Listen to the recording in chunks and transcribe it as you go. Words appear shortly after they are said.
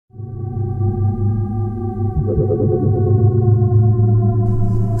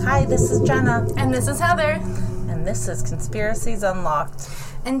this is Jenna. And this is Heather. And this is Conspiracies Unlocked.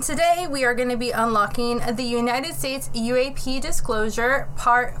 And today we are going to be unlocking the United States UAP Disclosure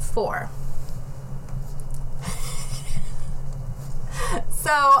Part 4.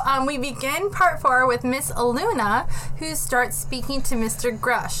 So we begin Part 4 with Miss Luna, who starts speaking to Mr.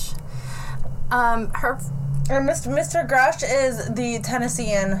 Grush. Mr. Grush is the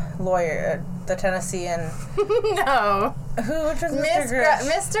Tennessean lawyer. The Tennessean... No. Which was Mr. Grush?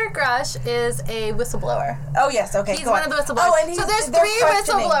 Mr. Grush is a whistleblower. Oh, yes. Okay, He's one of the whistleblowers. Oh, and so there's three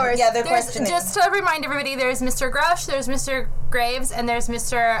whistleblowers. Yeah, they're questioning. Just to remind everybody, there's Mr. Grush, there's Mr. Graves, and there's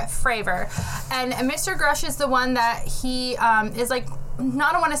Mr. Fravor. And Mr. Grush is the one that he is like...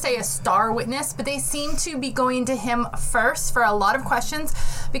 I don't want to say a star witness, but they seem to be going to him first for a lot of questions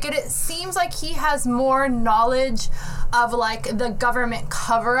because it seems like he has more knowledge of like the government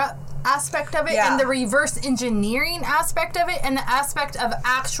cover-up aspect of it and the reverse engineering aspect of it and the aspect of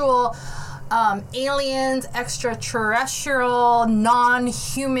actual aliens, extraterrestrial,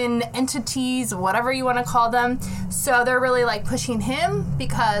 non-human entities, whatever you want to call them. So they're really like pushing him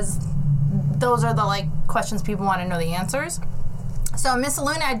because those are the like questions people want to know the answers. So Miss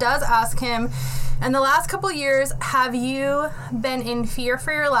Luna does ask him, in the last couple years, have you been in fear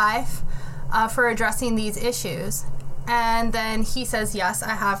for your life for addressing these issues? And then he says, yes,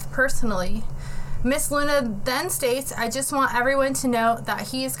 I have personally. Miss Luna then states, I just want everyone to know that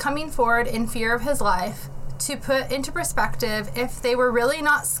he is coming forward in fear of his life. To put into perspective, if they were really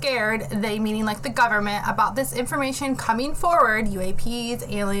not scared, they meaning like the government, about this information coming forward,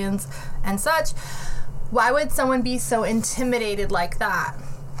 UAPs, aliens, and such, why would someone be so intimidated like that?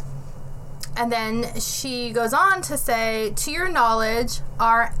 And then she goes on to say, to your knowledge,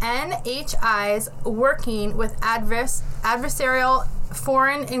 are NHIs working with adversarial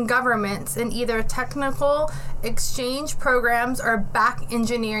foreign governments in either technical exchange programs or back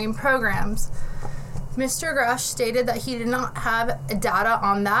engineering programs? Mr. Grush stated that he did not have data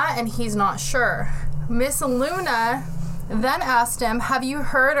on that and he's not sure. Miss Luna then asked him, have you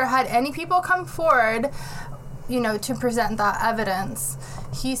heard or had any people come forward, to present that evidence?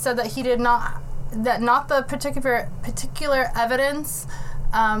 He said that he did not, that not the particular evidence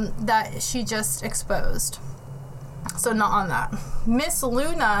that she just exposed. So not on that. Miss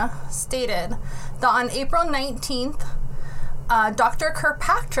Luna stated that on April 19th, Dr.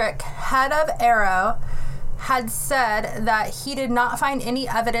 Kirkpatrick, head of AARO, had said that he did not find any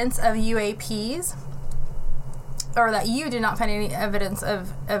evidence of UAPs, or that you did not find any evidence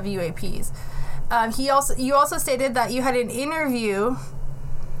of UAPs. You also stated that you had an interview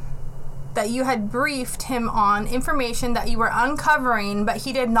that you had briefed him on information that you were uncovering, but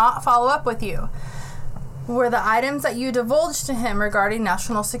he did not follow up with you. Were the items that you divulged to him regarding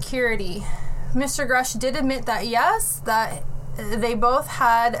national security? Mr. Grush did admit that yes, that they both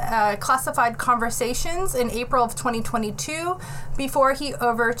had classified conversations in April of 2022 before he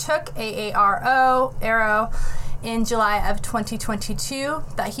overtook AARO in July of 2022,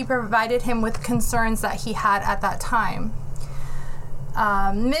 that he provided him with concerns that he had at that time.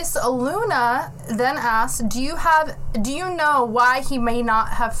 Miss Luna then asked, do you know why he may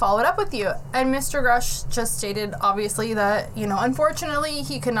not have followed up with you? And Mr. Grush just stated, obviously, that, unfortunately,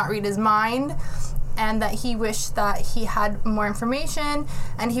 he could not read his mind and that he wished that he had more information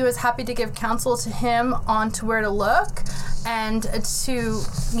and he was happy to give counsel to him on to where to look and to help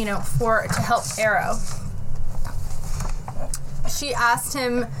AARO. She asked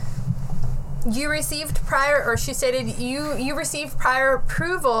him, she stated you received prior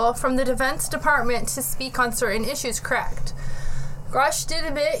approval from the Defense Department to speak on certain issues, correct? Grush did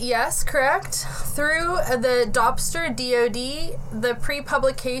admit, yes, correct. Through the Dobster DOD, the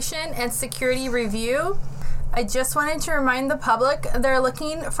pre-publication and security review, I just wanted to remind the public they're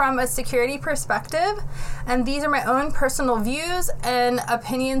looking from a security perspective, and these are my own personal views and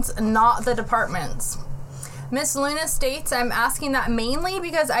opinions, not the department's. Miss Luna states, I'm asking that mainly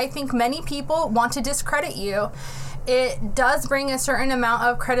because I think many people want to discredit you. It does bring a certain amount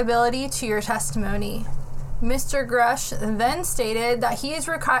of credibility to your testimony. Mr. Grush then stated that he is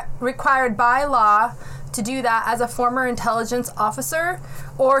required by law to do that as a former intelligence officer,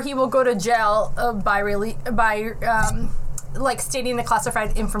 or he will go to jail by stating the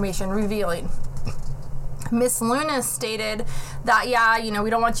classified information, revealing. Miss Luna stated that, we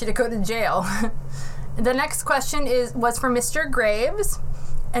don't want you to go to jail. The next question was for Mr. Graves,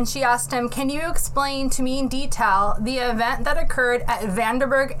 and she asked him, can you explain to me in detail the event that occurred at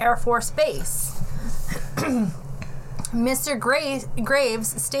Vandenberg Air Force Base? Mr.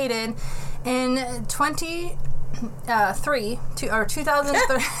 Graves stated in 2003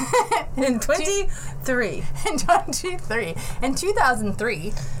 in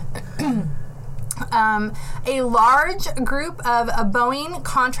 2003 A large group of Boeing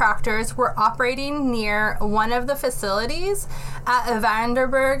contractors were operating near one of the facilities at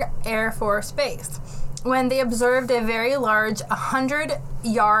Vandenberg Air Force Base when they observed a very large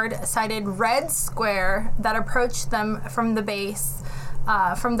 100-yard sided red square that approached them from the base,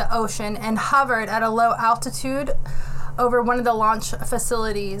 from the ocean, and hovered at a low altitude over one of the launch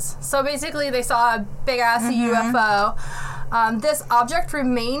facilities. So basically they saw a big-ass UFO. This object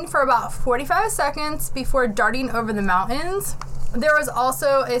remained for about 45 seconds before darting over the mountains. There was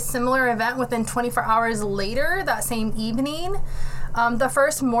also a similar event within 24 hours later that same evening. The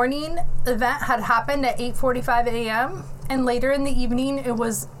first morning event had happened at 8:45 a.m. and later in the evening it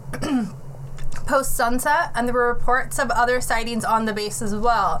was post-sunset, and there were reports of other sightings on the base as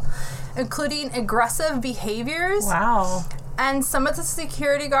well, including aggressive behaviors. Wow. And some of the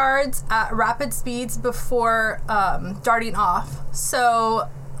security guards at rapid speeds before darting off. So,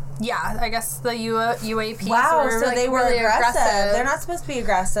 yeah, I guess the UAPs were so they were really aggressive. They're not supposed to be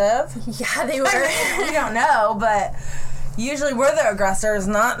aggressive. Yeah, they were. We don't know, but usually we're the aggressors,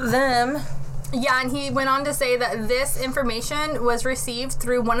 not them. Yeah, and he went on to say that this information was received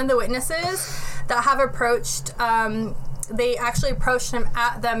through one of the witnesses that have approached... they actually approached him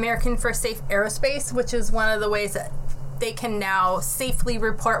at the American for Safe Aerospace, which is one of the ways that they can now safely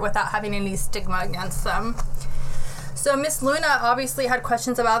report without having any stigma against them. So Miss Luna obviously had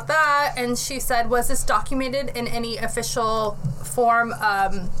questions about that, and she said, was this documented in any official form,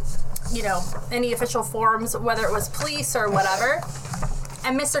 any official forms, whether it was police or whatever?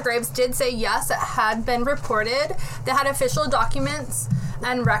 And Mr. Graves did say yes, it had been reported. They had official documents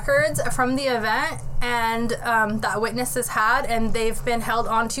and records from the event, and that witnesses had, and they've been held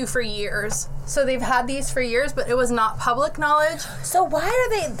onto for years. So they've had these for years, but it was not public knowledge. So why are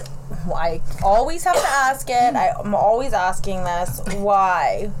they... I always have to ask it. I'm always asking this.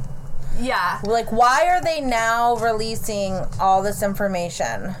 Why? Yeah. Like, why are they now releasing all this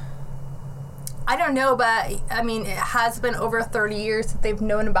information? I don't know, but I mean, it has been over 30 years that they've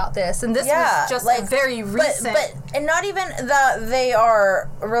known about this, and this was just like very recent. But and not even that they are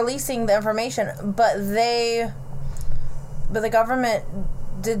releasing the information, but the government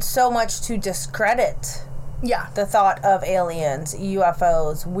did so much to discredit the thought of aliens,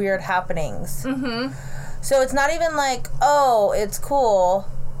 UFOs, weird happenings. Mm-hmm. So it's not even like, oh, it's cool,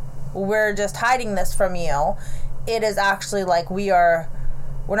 we're just hiding this from you. It is actually like we're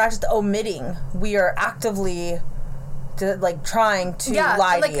not just omitting, we are actively trying to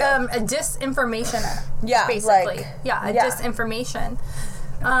lie to you. A disinformation. Yeah, basically. Disinformation.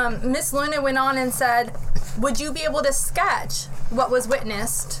 Miss Luna went on and said, would you be able to sketch what was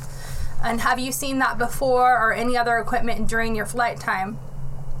witnessed? And have you seen that before or any other equipment during your flight time?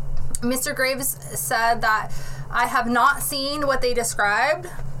 Mr. Graves said that I have not seen what they described.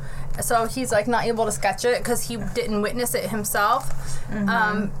 So he's not able to sketch it because he didn't witness it himself.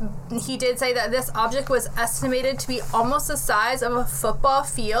 Mm-hmm. He did say that this object was estimated to be almost the size of a football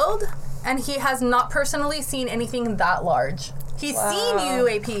field, and he has not personally seen anything that large. He's seen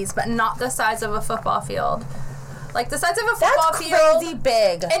UAPs, but not the size of a football field. Like the size of a football field. That's crazy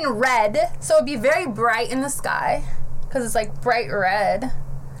big. In red, so it'd be very bright in the sky because it's bright red.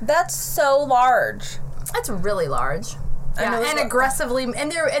 That's so large. That's really large. Yeah, and aggressively,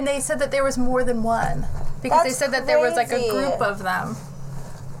 and they said that there was more than one because they said that there was a group of them.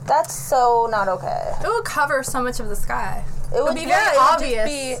 That's so not okay. It would cover so much of the sky. It would be very obvious.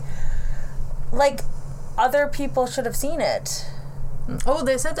 It would just be other people should have seen it. Oh,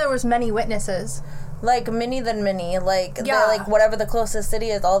 they said there was many witnesses. Many than many. Whatever the closest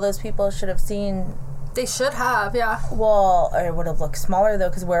city is, all those people should have seen. They should have, yeah. Well, it would have looked smaller though,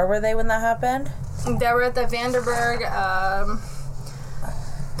 because where were they when that happened? They were at the Vandenberg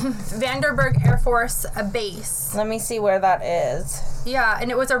Air Force Base. Let me see where that is. Yeah, and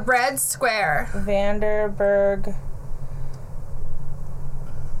it was a red square. Vandenberg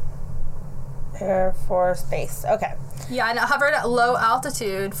Air Force Base. Okay. Yeah, and it hovered at low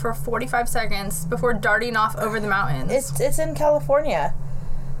altitude for 45 seconds before darting off over the mountains. It's in California.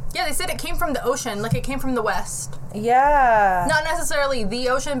 Yeah, they said it came from the ocean, it came from the west. Yeah. Not necessarily the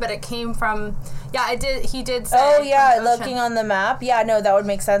ocean, but it came from... Yeah, he did say... Oh, yeah, looking on the map. Yeah, no, that would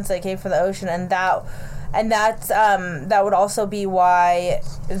make sense that it came from the ocean, and that would also be why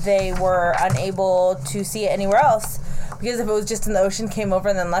they were unable to see it anywhere else. Because if it was just in the ocean, came over,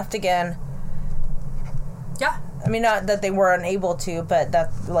 and then left again... Yeah. I mean, not that they were unable to, but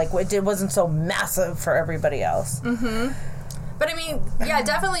that, it wasn't so massive for everybody else. Mm-hmm. But, I mean, yeah,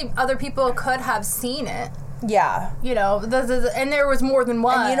 definitely other people could have seen it. Yeah. And there was more than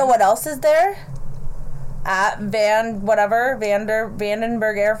one. And you know what else is there? at Vandenberg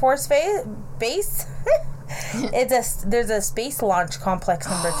Air Force Base. There's a space launch complex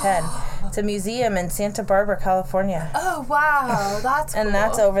number 10. It's a museum in Santa Barbara, California. Oh, wow. That's cool. And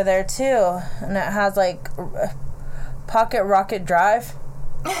that's over there, too. And it has, like, Pocket Rocket Drive.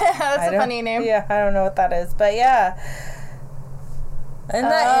 That's a funny name. Yeah, I don't know what that is. But, yeah. Isn't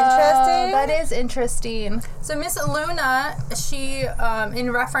that interesting? That is interesting. So Miss Luna, she,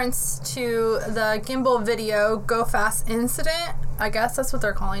 in reference to the gimbal video Go Fast incident, I guess that's what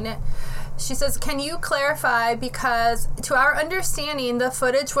they're calling it, she says, can you clarify, because to our understanding, the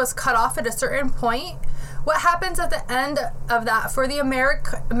footage was cut off at a certain point. What happens at the end of that for the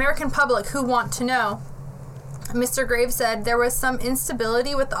American public who want to know? Mr. Graves said there was some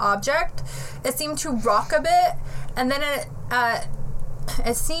instability with the object. It seemed to rock a bit, and then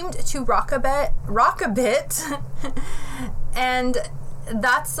it seemed to rock a bit, and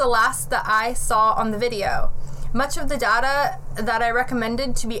that's the last that I saw on the video. Much of the data that I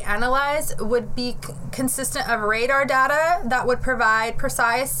recommended to be analyzed would be consistent of radar data that would provide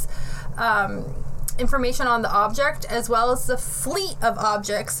precise information on the object, as well as the fleet of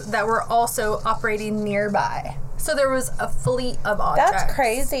objects that were also operating nearby. So there was a fleet of objects. That's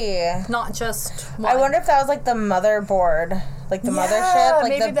crazy. Not just one. I wonder if that was like the motherboard. Like the mothership.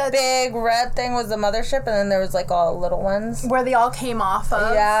 Like the big red thing was the mothership, and then there was like all little ones. Where they all came off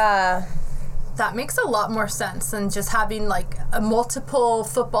of. Yeah. That makes a lot more sense than just having like a multiple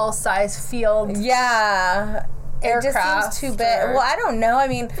football-sized field. Yeah. Aircraft. It just seems too big. Well, I don't know. I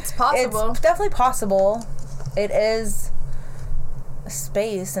mean, it's possible. It's definitely possible. It is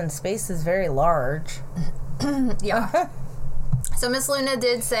space, and space is very large. Yeah. So Ms. Luna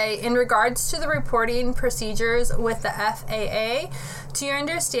did say, in regards to the reporting procedures with the FAA, to your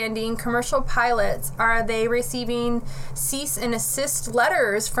understanding, commercial pilots, are they receiving cease and desist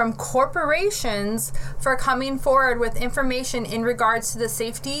letters from corporations for coming forward with information in regards to the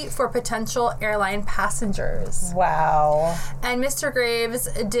safety for potential airline passengers? Wow. And Mr. Graves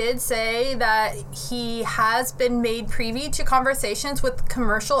did say that he has been made privy to conversations with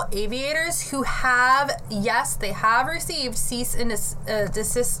commercial aviators who have, yes, they have received cease and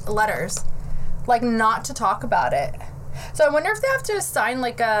desist letters, like not to talk about it. So I wonder if they have to sign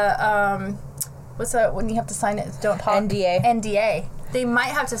like a what's that when you have to sign it? Don't talk. NDA. They might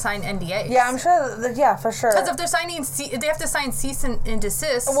have to sign NDAs. Yeah, I'm sure. Yeah, for sure. Because if they're signing, they have to sign cease and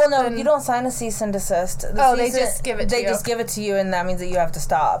desist. Well, no, you don't sign a cease and desist. They just give it to you. They just give it to you, and that means that you have to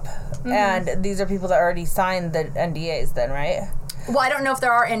stop. Mm-hmm. And these are people that already signed the NDAs, then, right? Well, I don't know if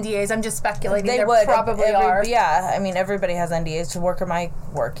there are NDAs. I'm just speculating. They would. Probably are. Yeah, I mean, everybody has NDAs. To work at my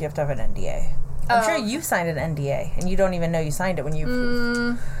work, you have to have an NDA. I'm sure you signed an NDA, and you don't even know you signed it when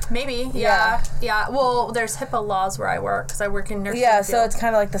you... Maybe, yeah. Well, there's HIPAA laws where I work, because I work in nursing. Yeah, so it's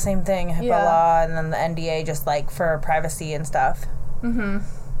kind of like the same thing, HIPAA law, and then the NDA just, like, for privacy and stuff. Mm-hmm.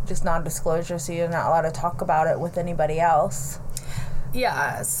 Just non-disclosure, so you're not allowed to talk about it with anybody else.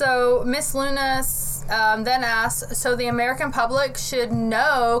 Yeah, so Miss Luna then asked, so the American public should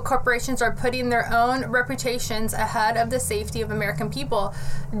know corporations are putting their own reputations ahead of the safety of American people.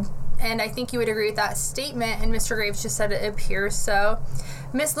 And I think you would agree with that statement, and Mr. Graves just said it appears so.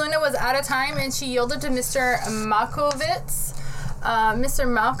 Miss Luna was out of time, and she yielded to Mr. Malkovitz. Mr.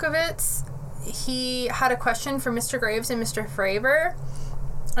 Malkovitz, he had a question for Mr. Graves and Mr. Fravor,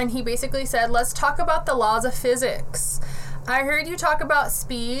 and he basically said, let's talk about the laws of physics. I heard you talk about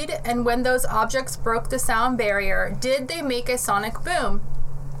speed, and when those objects broke the sound barrier, did they make a sonic boom?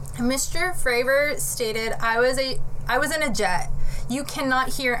 Mr. Fravor stated, I was in a jet. You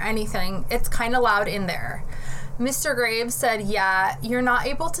cannot hear anything. It's kind of loud in there. Mr. Graves said, yeah, you're not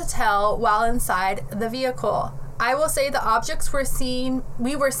able to tell while inside the vehicle. I will say the objects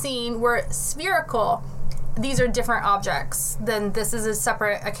we were seeing were spherical. These are different objects. Then this is a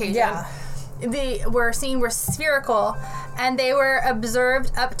separate occasion. Yeah. They were spherical, and they were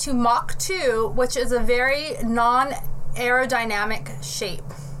observed up to Mach 2, which is a very non-aerodynamic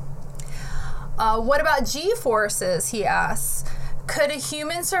shape. What about G-forces, he asks. Could a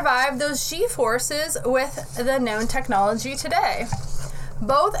human survive those G-forces with the known technology today?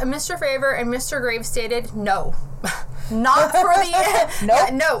 Both Mr. Fravor and Mr. Graves stated no. Not for the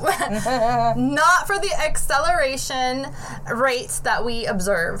not for the acceleration rates that we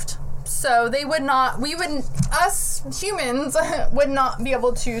observed. So us humans would not be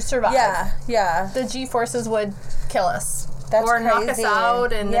able to survive. Yeah. The G-forces would kill us. That's or crazy. Knock us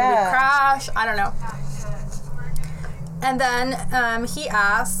out, and then we'd crash. I don't know. And then he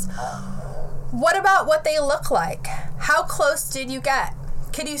asks, what about what they look like? How close did you get?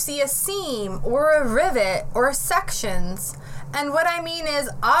 Could you see a seam or a rivet or sections? And what I mean is,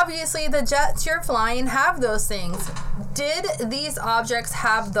 obviously, the jets you're flying have those things. Did these objects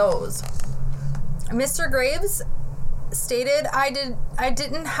have those? Mr. Graves stated, I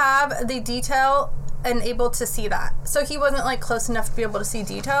didn't have the detail and able to see that. So he wasn't like close enough to be able to see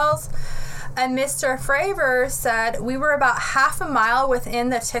details. And Mr. Fravor said, we were about half a mile within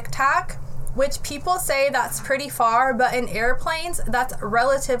the Tic Tac, which people say that's pretty far, but in airplanes, that's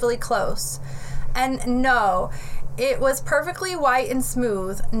relatively close. And no, it was perfectly white and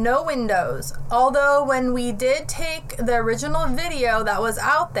smooth, no windows. Although when we did take the original video that was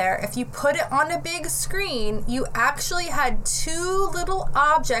out there, if you put it on a big screen, you actually had two little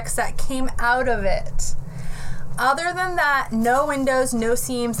objects that came out of it. Other than that, no windows, no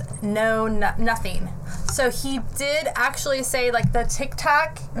seams, nothing. So he did actually say, like, the Tic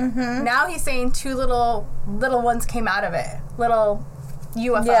Tac. Mm-hmm. Now he's saying two little ones came out of it. Little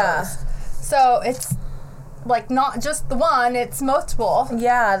UFOs. Yeah. So it's, like, not just the one, it's multiple.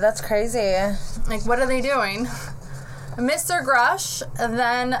 Yeah, that's crazy. Like, what are they doing? Mr. Grush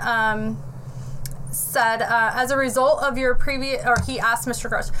then said, as a result of your previous, or he asked Mr.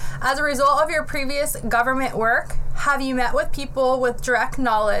 Grush, as a result of your previous government work, have you met with people with direct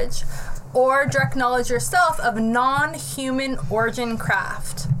knowledge or direct knowledge yourself of non-human origin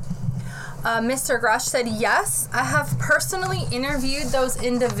craft? Mr. Grush said, yes, I have personally interviewed those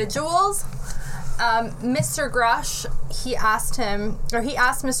individuals. Mr. Grush, he asked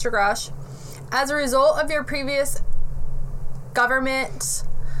Mr. Grush, as a result of your previous government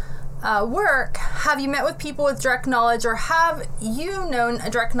work, have you met with people with direct knowledge or have you known a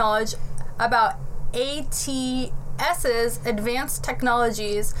direct knowledge about ATS's advanced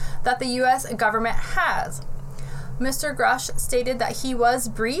technologies that the U.S. government has? Mr. Grush stated that he was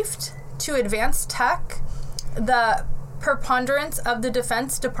briefed to advanced tech, the preponderance of the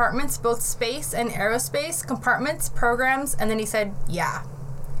Defense Department's both space and aerospace compartments, programs, and then he said, yeah.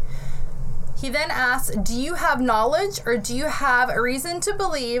 He then asked, do you have knowledge or do you have a reason to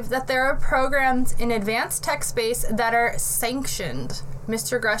believe that there are programs in advanced tech space that are sanctioned?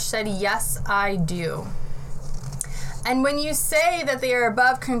 Mr. Grush said, yes, I do. And when you say that they are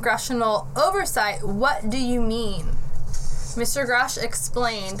above congressional oversight, what do you mean? Mr. Grush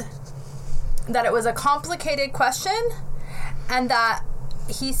explained that it was a complicated question and that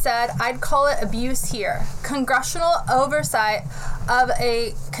he said, I'd call it abuse here. Congressional oversight of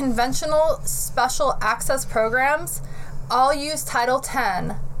a conventional special access programs all use Title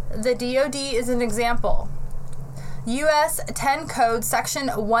 10. The DoD is an example. U.S. 10 Code Section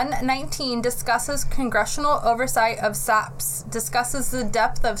 119 discusses congressional oversight of SAPs, discusses the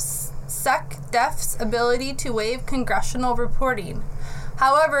depth of SecDef's ability to waive congressional reporting.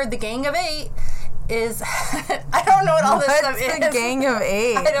 However, the Gang of Eight is I don't know what all this stuff is. What's the Gang of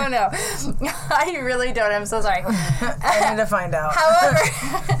Eight? I don't know. I really don't. I'm so sorry. I need to find out.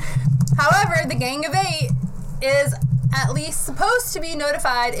 However, the Gang of Eight is at least supposed to be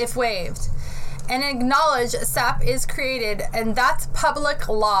notified if waived and acknowledge SAP is created, and that's public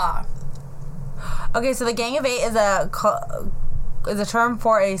law. Okay, so the Gang of Eight is a term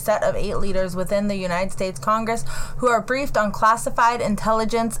for a set of 8 leaders within the United States Congress who are briefed on classified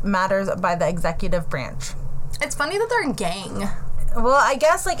intelligence matters by the executive branch. It's funny that they're a gang. Well, I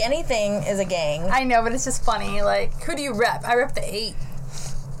guess, like, anything is a gang. I know, but it's just funny. Like, who do you rep? I rep the 8.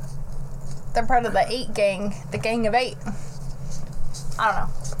 They're part of the 8 gang. The Gang of 8. I don't know.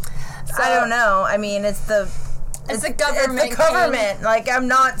 So, I don't know. I mean, it's the government. It's the government. Gang. Like, I'm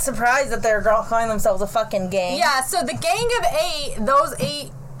not surprised that they're calling themselves a fucking gang. Yeah, so the Gang of 8, those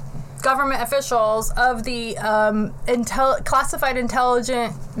 8 government officials of the classified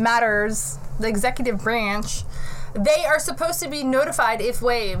intelligent matters, the executive branch, they are supposed to be notified if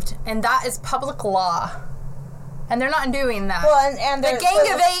waived, and that is public law. And they're not doing that. Well, and the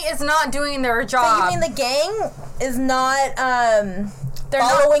Gang of 8 is not doing their job. So you mean the gang is not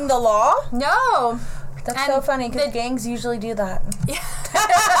following the law? No. That's so funny because gangs usually do that. Yeah.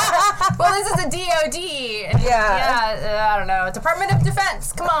 Well, this is a DOD. Yeah. I don't know. Department of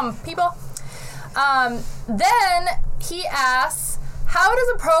Defense. Come on, people. Then he asks, how does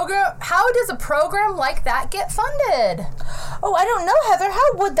a program like that get funded? Oh, I don't know, Heather.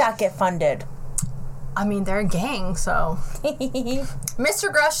 How would that get funded? I mean, they're a gang, so. Mr.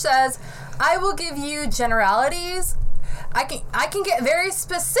 Grush says, I will give you generalities. I can get very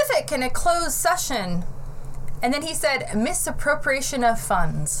specific in a closed session. And then he said, misappropriation of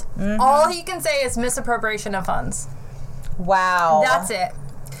funds. Mm-hmm. All he can say is misappropriation of funds. Wow. That's it.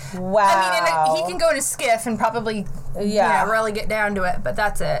 Wow. I mean, he can go in a skiff and probably really get down to it, but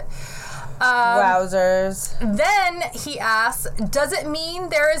that's it. Wowzers. Then he asks, does it mean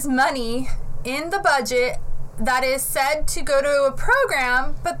there is money in the budget that is said to go to a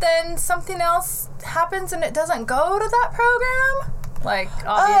program, but then something else happens and it doesn't go to that program. Like,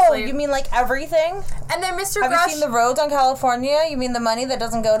 obviously. Oh, you mean like everything? And then Mr. Have Grush... you seen the roads on California? You mean the money that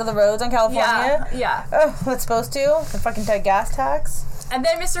doesn't go to the roads on California? Yeah. Oh, what's supposed to? The fucking gas tax? And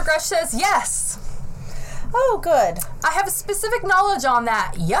then Mr. Grush says, yes. Oh, good. I have specific knowledge on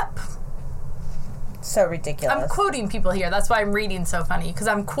that. Yep. So ridiculous. I'm quoting people here. That's why I'm reading so funny, because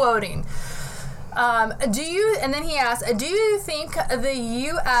I'm quoting. And then he asks, do you think the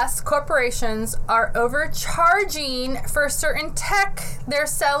U.S. corporations are overcharging for certain tech they're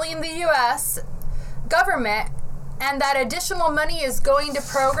selling the U.S. government, and that additional money is going to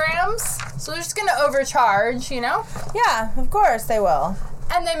programs? So they're just going to overcharge, you know? Yeah, of course they will.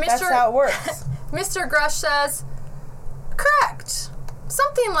 And then That's how it works. Mr. Grush says, correct.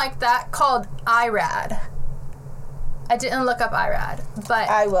 Something like that called IRAD. I didn't look up IRAD, but...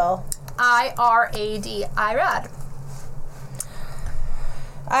 I will. IRAD. IRAD.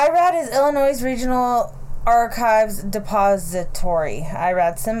 IRAD is Illinois Regional Archives Depository.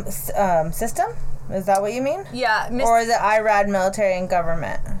 IRAD system? Is that what you mean? Yeah. Or is it IRAD Military and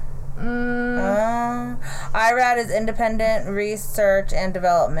Government? IRAD is Independent Research and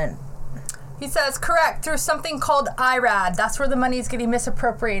Development. He says, correct, through something called IRAD. That's where the money is getting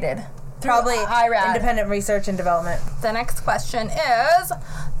misappropriated. Probably IRAD. Independent Research and Development. The next question is,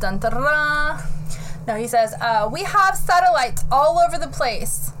 dun, dun, dun, dun. No, he says, we have satellites all over the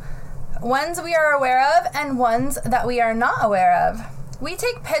place. Ones we are aware of and ones that we are not aware of. We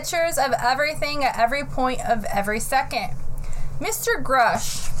take pictures of everything at every point of every second. Mr.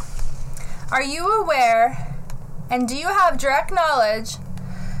 Grush, are you aware and do you have direct knowledge?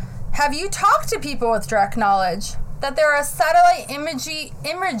 Have you talked to people with direct knowledge that there are satellite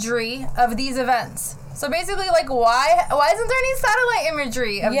imagery of these events? So basically, like, why isn't there any satellite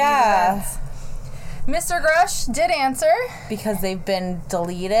imagery of these events? Mr. Grush did answer. Because they've been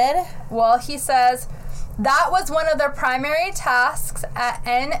deleted? Well, he says, that was one of their primary tasks at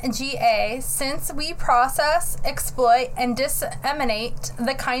NGA since we process, exploit, and disseminate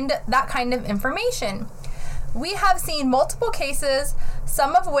that kind of information. We have seen multiple cases,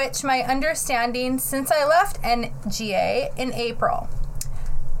 some of which my understanding since I left NGA in April.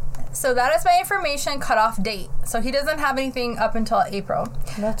 So that is my information cutoff date. So he doesn't have anything up until April.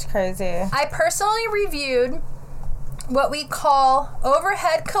 That's crazy. I personally reviewed what we call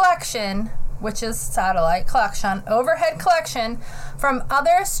overhead collection, which is satellite collection, overhead collection from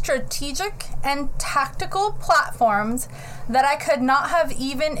other strategic and tactical platforms that I could not have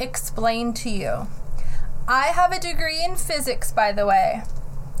even explained to you. I have a degree in physics, by the way.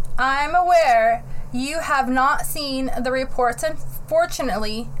 I'm aware you have not seen the reports,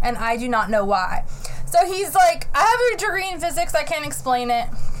 unfortunately, and I do not know why. So he's like, I have a degree in physics, I can't explain it.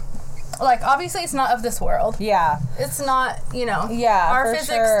 Like, obviously it's not of this world. Yeah. It's not, you know. Yeah, our for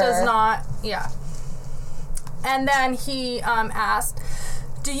physics sure. does not, yeah. And then he asked,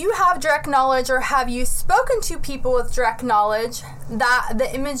 do you have direct knowledge or have you spoken to people with direct knowledge that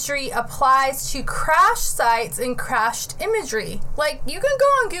the imagery applies to crash sites and crashed imagery? Like, you can go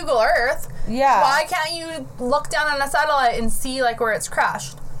on Google Earth. Yeah. Why can't you look down on a satellite and see, like, where it's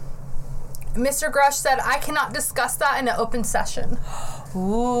crashed? Mr. Grush said, I cannot discuss that in an open session.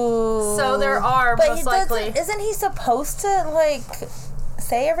 Ooh. So there are, but most likely. Isn't he supposed to, like,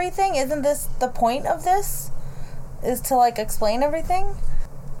 say everything? Isn't this the point of this? Is to, like, explain everything?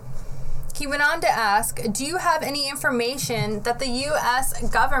 He went on to ask, do you have any information that the U.S.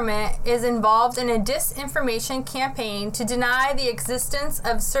 government is involved in a disinformation campaign to deny the existence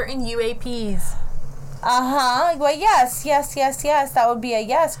of certain UAPs? Uh-huh. Well, yes. That would be a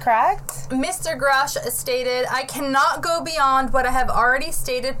yes, correct? Mr. Grush stated, I cannot go beyond what I have already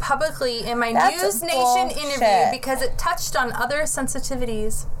stated publicly in my News Nation interview because it touched on other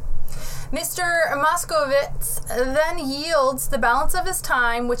sensitivities. Mr. Moskowitz then yields the balance of his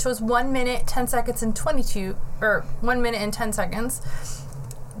time, which was 1 minute, 10 seconds, and 1 minute and 10 seconds,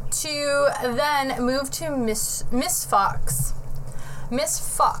 to then move to Miss Fox. Miss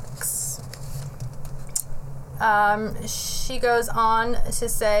Fox. She goes on to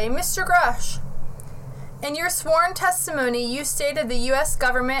say, Mr. Grush, in your sworn testimony, you stated the U.S.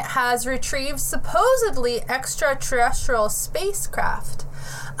 government has retrieved supposedly extraterrestrial spacecraft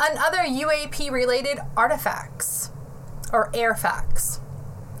and other UAP-related artifacts, or artifacts.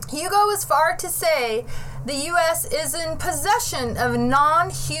 You go as far to say the U.S. is in possession of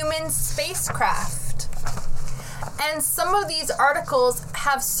non-human spacecraft. And some of these articles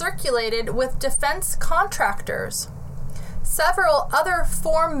have circulated with defense contractors. Several other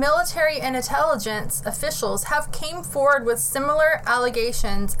former military and intelligence officials have came forward with similar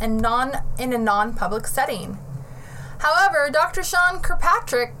allegations in a non-public setting. However, Dr. Sean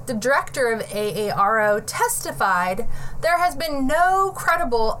Kirkpatrick, the director of AARO, testified there has been no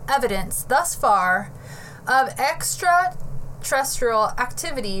credible evidence thus far of extraterrestrial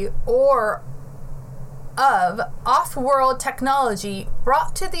activity or of off-world technology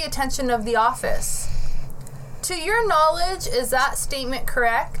brought to the attention of the office. To your knowledge, is that statement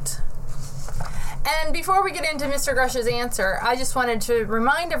correct? And before we get into Mr. Grush's answer, I just wanted to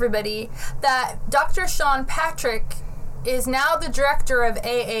remind everybody that Dr. Sean Patrick is now the director of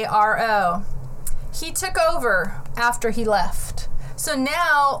AARO. He took over after he left. So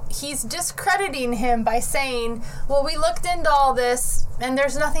now he's discrediting him by saying, well, we looked into all this and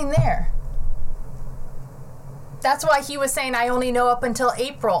there's nothing there. That's why he was saying, I only know up until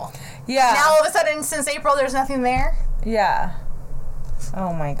April. Yeah. Now all of a sudden, since April, there's nothing there? Yeah.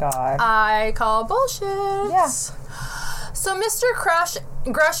 Oh my God. I call bullshit. Yeah. So Mr. Grush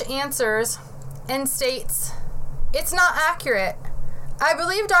answers and states, it's not accurate. I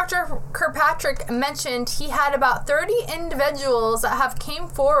believe Dr. Kirkpatrick mentioned he had about 30 individuals that have came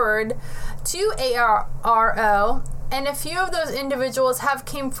forward to AARO, and a few of those individuals have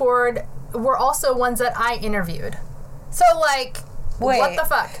came forward were also ones that I interviewed. So, like, wait, what the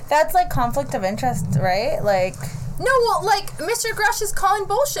fuck? That's, like, conflict of interest, right? Like... No, well, like, Mr. Grush is calling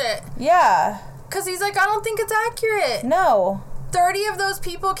bullshit. Yeah. Because he's like, I don't think it's accurate. No. 30 of those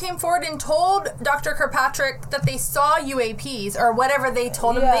people came forward and told Dr. Kirkpatrick that they saw UAPs, or whatever they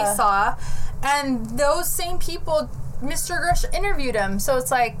told him they saw. And those same people, Mr. Grush interviewed him. So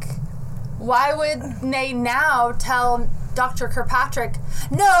it's like, why would they now tell Dr. Kirkpatrick,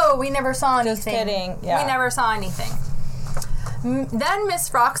 no, we never saw anything. Just kidding. Yeah. We never saw anything. Then Miss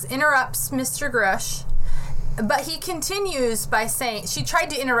Fox interrupts Mr. Grush, but he continues by saying, she tried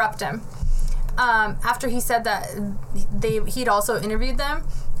to interrupt him after he said that he'd also interviewed them,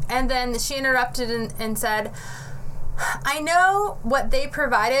 and then she interrupted and said, I know what they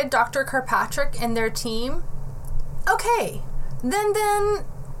provided Dr. Kirkpatrick and their team. Okay. Then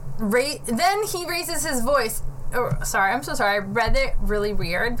he raises his voice. Oh, sorry, I'm so sorry. I read it really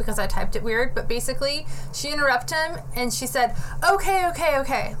weird because I typed it weird. But basically, she interrupted him and she said, okay.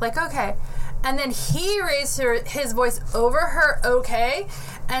 Like, okay. And then he raised his voice over her, okay.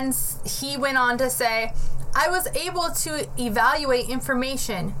 And he went on to say, I was able to evaluate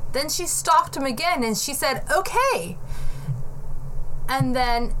information. Then she stopped him again and she said, okay. And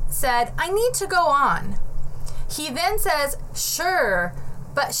then said, I need to go on. He then says, sure.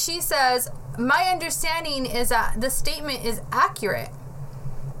 But she says, my understanding is that the statement is accurate.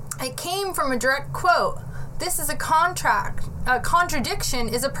 It came from a direct quote. This is a contradiction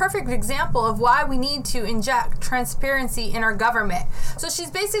is a perfect example of why we need to inject transparency in our government. So she's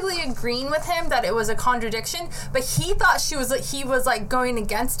basically agreeing with him that it was a contradiction, but he thought he was like going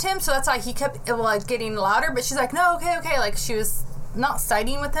against him, so that's why he kept like getting louder. But she's like, no, okay. Like she was not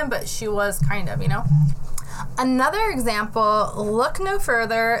siding with him, but she was kind of, you know. Another example, look no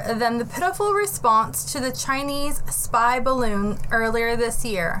further than the pitiful response to the Chinese spy balloon earlier this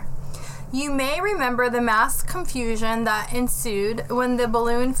year. You may remember the mass confusion that ensued when the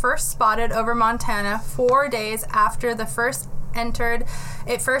balloon first spotted over Montana 4 days after it first entered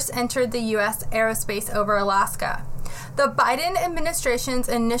the U.S. aerospace over Alaska. The Biden administration's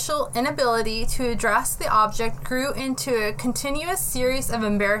initial inability to address the object grew into a continuous series of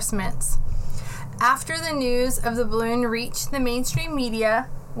embarrassments. After the news of the balloon reached the mainstream media,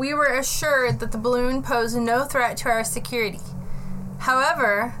 we were assured that the balloon posed no threat to our security.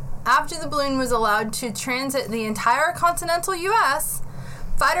 However, after the balloon was allowed to transit the entire continental U.S.,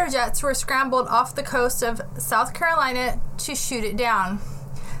 fighter jets were scrambled off the coast of South Carolina to shoot it down.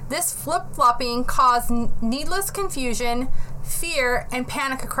 This flip-flopping caused needless confusion, fear, and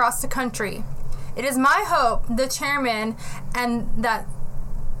panic across the country. It is my hope, the chairman, that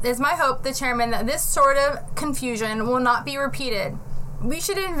this sort of confusion will not be repeated. We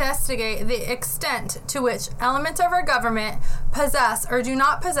should investigate the extent to which elements of our government possess or do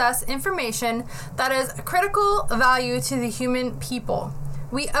not possess information that is critical value to the human people.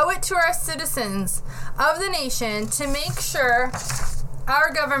 We owe it to our citizens of the nation to make sure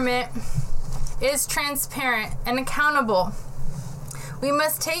our government is transparent and accountable. We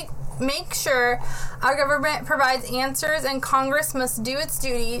must make sure our government provides answers, and Congress must do its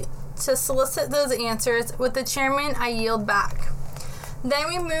duty to solicit those answers. With the chairman, I yield back. Then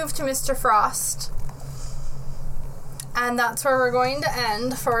we move to Mr. Frost. And that's where we're going to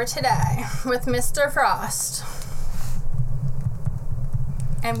end for today, with Mr. Frost.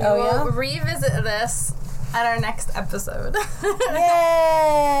 And we will revisit this at our next episode.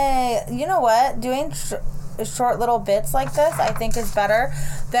 Yay! You know what? Doing short little bits like this, I think, is better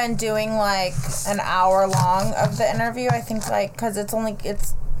than doing like an hour long of the interview. I think, like, because it's only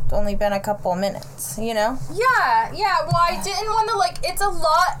been a couple minutes, you know? Yeah. Well, I didn't want to, like, it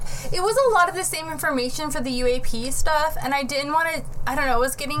was a lot of the same information for the UAP stuff, and I didn't want to, I don't know, it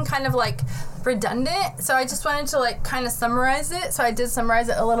was getting kind of, like, redundant, so I just wanted to, like, kind of summarize it, so I did summarize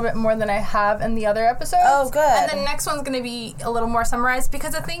it a little bit more than I have in the other episodes. Oh, good. And the next one's going to be a little more summarized,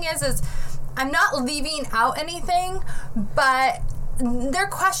 because the thing is I'm not leaving out anything, but their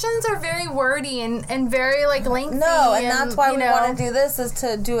questions are very wordy and very, like, lengthy. No, and that's why we want to do this, is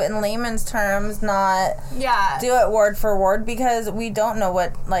to do it in layman's terms, not do it word for word, because we don't know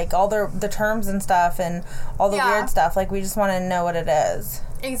what, like, all the terms and stuff and all the weird stuff. Like, we just want to know what it is.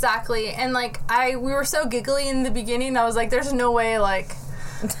 Exactly. And, like, we were so giggly in the beginning, I was like, there's no way, like,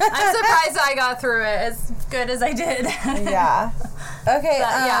 I'm surprised I got through it as good as I did. Yeah. Okay.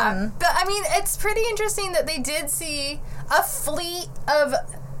 But I mean, it's pretty interesting that they did see a fleet of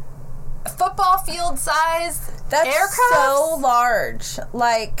football field size aircraft. So large.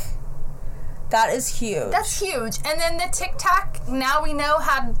 Like, that is huge. That's huge. And then the Tic Tac, now we know,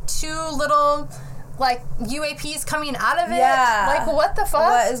 had 2 little, like, UAPs coming out of it. Yeah. Like, what the fuck?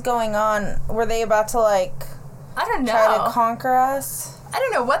 What is going on? Were they about to, like, I don't know, try to conquer us? I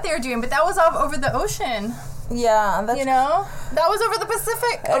don't know what they were doing, but that was all over the ocean. Yeah, that's, you know, that was over the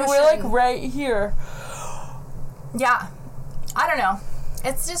Pacific Ocean. And we're, like, right here. Yeah, I don't know.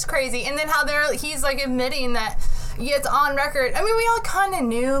 It's just crazy. And then how he's, like, admitting that it's on record. I mean, we all kind of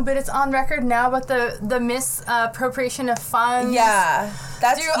knew, but it's on record now about the misappropriation of funds. Yeah,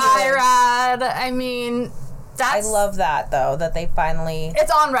 that's through IRAD. I mean, I love that, though, that they finally...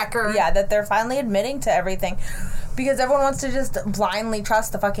 It's on record. Yeah, that they're finally admitting to everything. Because everyone wants to just blindly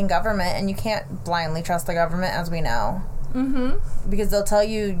trust the fucking government, and you can't blindly trust the government, as we know. Mm-hmm. Because they'll tell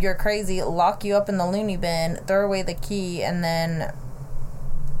you you're crazy, lock you up in the loony bin, throw away the key, and then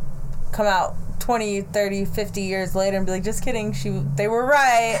come out 20, 30, 50 years later and be like, just kidding, they were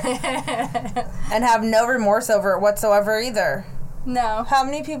right. And have no remorse over it whatsoever either. No. How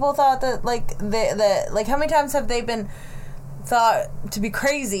many people thought that, like, how many times have they been thought to be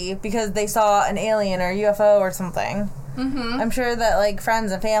crazy because they saw an alien or UFO or something? Mm-hmm. I'm sure that, like,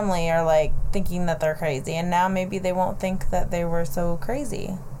 friends and family are, like, thinking that they're crazy, and now maybe they won't think that they were so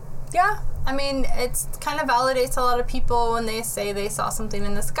crazy. Yeah. I mean, it's kind of validates a lot of people when they say they saw something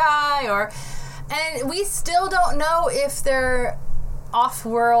in the sky, and we still don't know if they're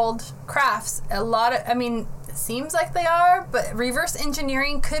off-world crafts. It seems like they are, but reverse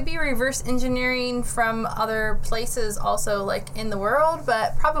engineering could be reverse engineering from other places also, like, in the world,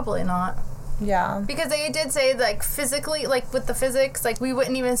 but probably not. Yeah. Because they did say, like, physically, like, with the physics, like, we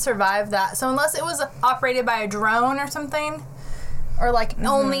wouldn't even survive that. So unless it was operated by a drone or something, or, like,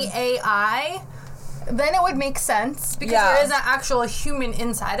 only AI, then it would make sense, because there is an actual human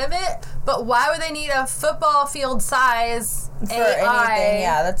inside of it. But why would they need a football field size for AI anything?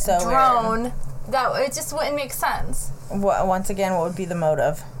 Yeah, that's so drone? weird. It just wouldn't make sense. Once again, what would be the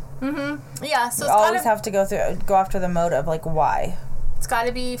motive? Mm-hmm. Yeah, so you always have to go after the motive, like, why? It's got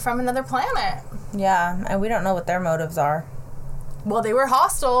to be from another planet. Yeah, and we don't know what their motives are. Well, they were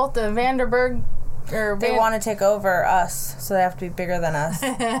hostile. The Vanderberg... They want to take over us, so they have to be bigger than us.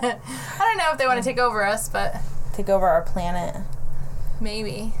 I don't know if they want to take over us, but... Take over our planet.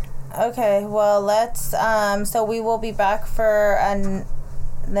 Maybe. Okay, well, let's... so we will be back for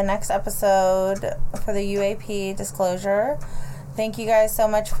the next episode for the UAP disclosure. Thank you guys so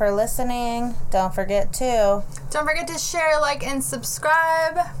much for listening. Don't forget to share, like, and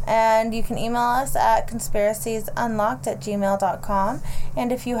subscribe. And you can email us at conspiraciesunlocked@gmail.com.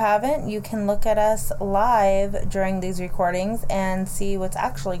 And if you haven't, you can look at us live during these recordings and see what's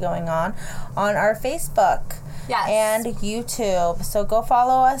actually going on our Facebook. Yes. And YouTube. So go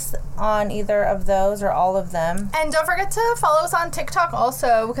follow us on either of those or all of them. And don't forget to follow us on TikTok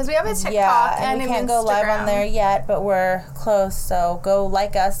also, because we have a TikTok. Yeah, and we can't go live Instagram on there yet, but we're close. So go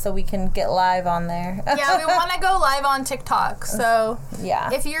like us so we can get live on there. Yeah, we want to go live on TikTok. So yeah,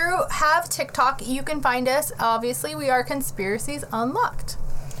 if you have TikTok, you can find us. Obviously, we are Conspiracies Unlocked.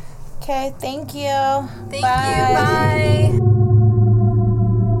 Okay, thank you. Thank you. Bye.